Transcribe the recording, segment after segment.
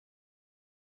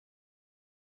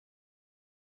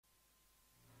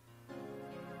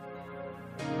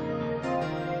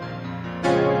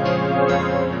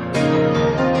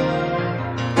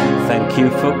thank you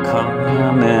for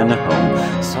coming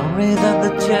home. Sorry that the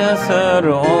chairs are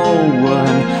all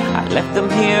worn. I left them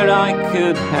here, I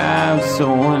could have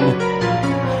sworn.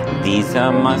 These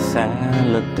are my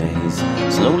salad days,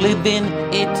 slowly been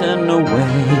eaten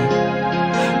away.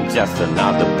 Just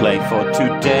another play for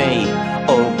today.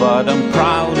 Oh, but I'm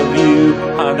proud of you,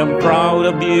 and I'm proud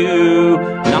of you.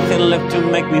 Nothing left to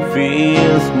make me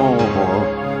feel small.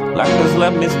 Life has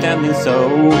left me standing so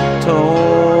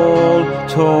tall,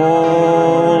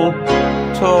 tall,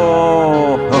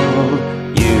 tall.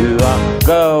 You are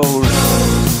gold,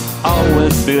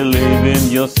 always believe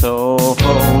in your soul.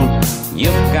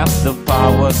 You've got the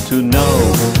power to know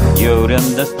you're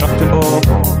indestructible.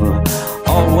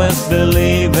 Always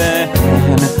believe in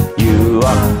you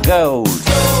are gold.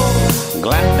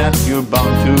 Glad that you're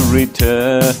bound to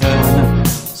return.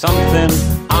 Something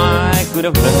I could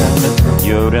have learned.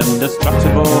 You're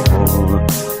indestructible.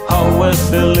 Always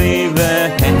believe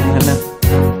in.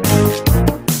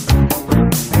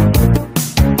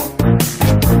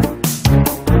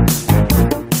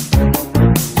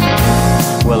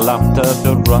 Well, after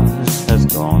the rush has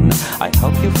gone, I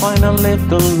hope you find a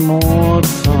little more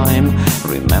time.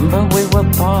 Remember we were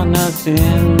partners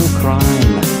in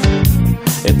crime.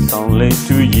 It's only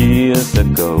 2 years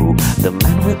ago. The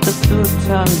man with the suit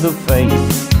and the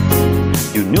face,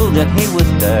 you knew that he was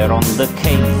there on the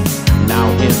case. Now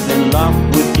he's in love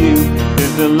with you,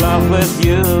 he's in love with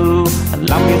you. And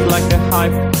love is like a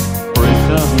high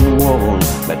prison wall,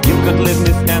 but you could leave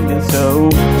me standing so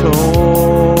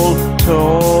tall,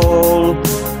 tall,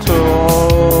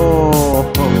 tall.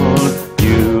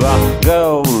 You are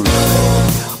gold,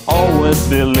 always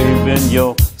believe in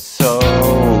your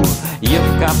soul.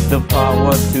 You've got the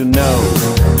power to know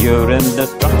you're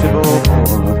indestructible.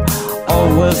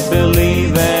 Always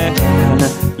believe in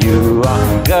you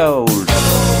are gold.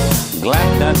 Glad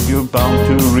that you're bound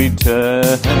to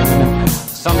return.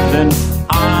 Something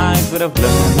I could have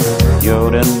learned.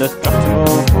 You're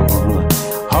indestructible.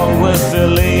 Always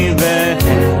believe in.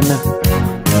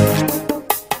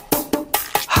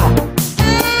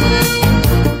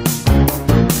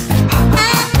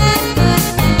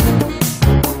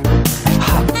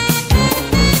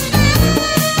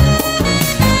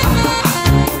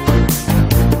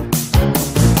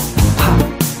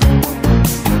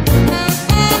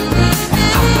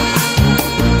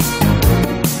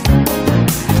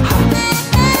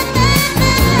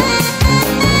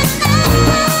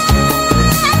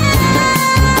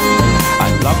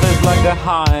 Like a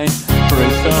high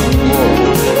prison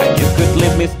wall, and you could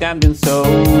leave me standing so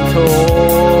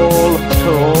tall,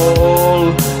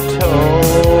 tall,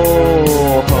 tall.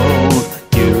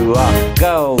 You are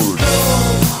gold,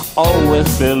 always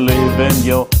believe in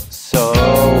your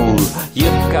soul.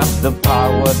 You've got the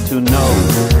power to know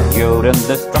you're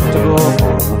indestructible.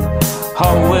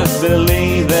 Always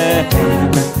believe in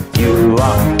you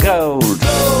are gold.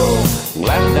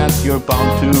 Glad that you're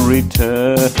bound to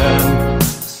return.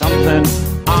 Something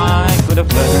I could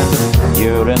have learned.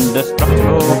 You're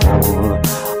indestructible.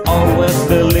 Always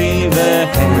believe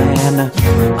in.